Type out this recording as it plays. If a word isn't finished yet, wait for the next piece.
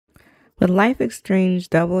With Life is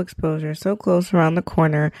Strange Double Exposure so close around the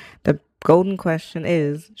corner, the golden question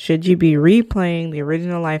is, should you be replaying the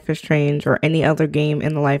original Life is Strange or any other game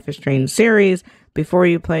in the Life is Strange series before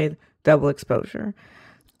you play Double Exposure?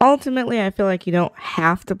 Ultimately, I feel like you don't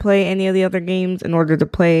have to play any of the other games in order to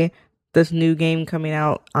play this new game coming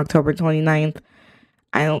out October 29th.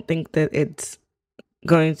 I don't think that it's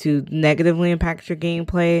going to negatively impact your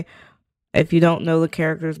gameplay if you don't know the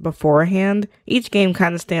characters beforehand. Each game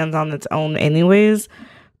kind of stands on its own anyways,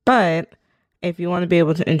 but if you want to be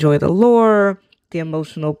able to enjoy the lore, the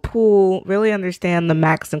emotional pool, really understand the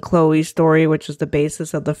Max and Chloe story, which is the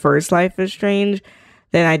basis of the first Life is Strange,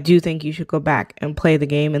 then I do think you should go back and play the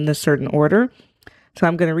game in this certain order. So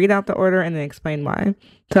I'm going to read out the order and then explain why.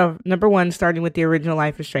 So number one, starting with the original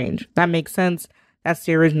Life is Strange. That makes sense. That's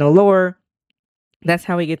the original lore. That's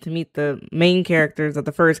how we get to meet the main characters of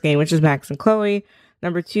the first game, which is Max and Chloe.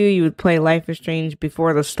 Number two, you would play Life is Strange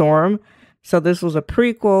Before the Storm. So this was a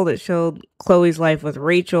prequel that showed Chloe's life with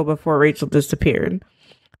Rachel before Rachel disappeared.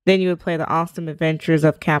 Then you would play The Awesome Adventures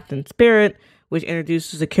of Captain Spirit, which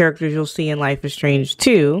introduces the characters you'll see in Life is Strange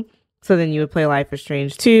 2. So then you would play Life is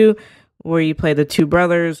Strange 2, where you play the two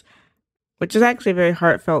brothers, which is actually a very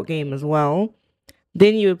heartfelt game as well.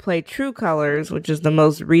 Then you would play True Colors, which is the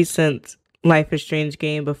most recent Life is Strange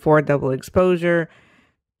game before Double Exposure.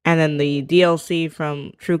 And then the DLC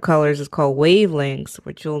from True Colors is called Wavelengths,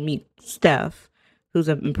 which you'll meet Steph, who's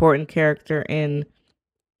an important character in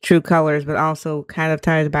True Colors, but also kind of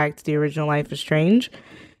ties back to the original Life is Strange.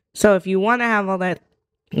 So if you want to have all that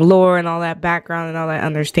lore and all that background and all that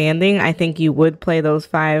understanding, I think you would play those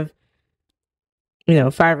five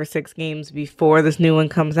or six games before this new one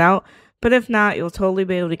comes out. But if not, you'll totally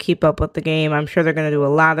be able to keep up with the game. I'm sure they're going to do a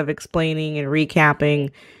lot of explaining and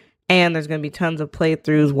recapping, and there's going to be tons of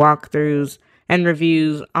playthroughs, walkthroughs, and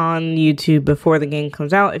reviews on YouTube before the game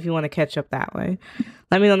comes out if you want to catch up that way.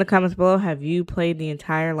 Let me know in the comments below, have you played the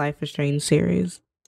entire Life is Strange series?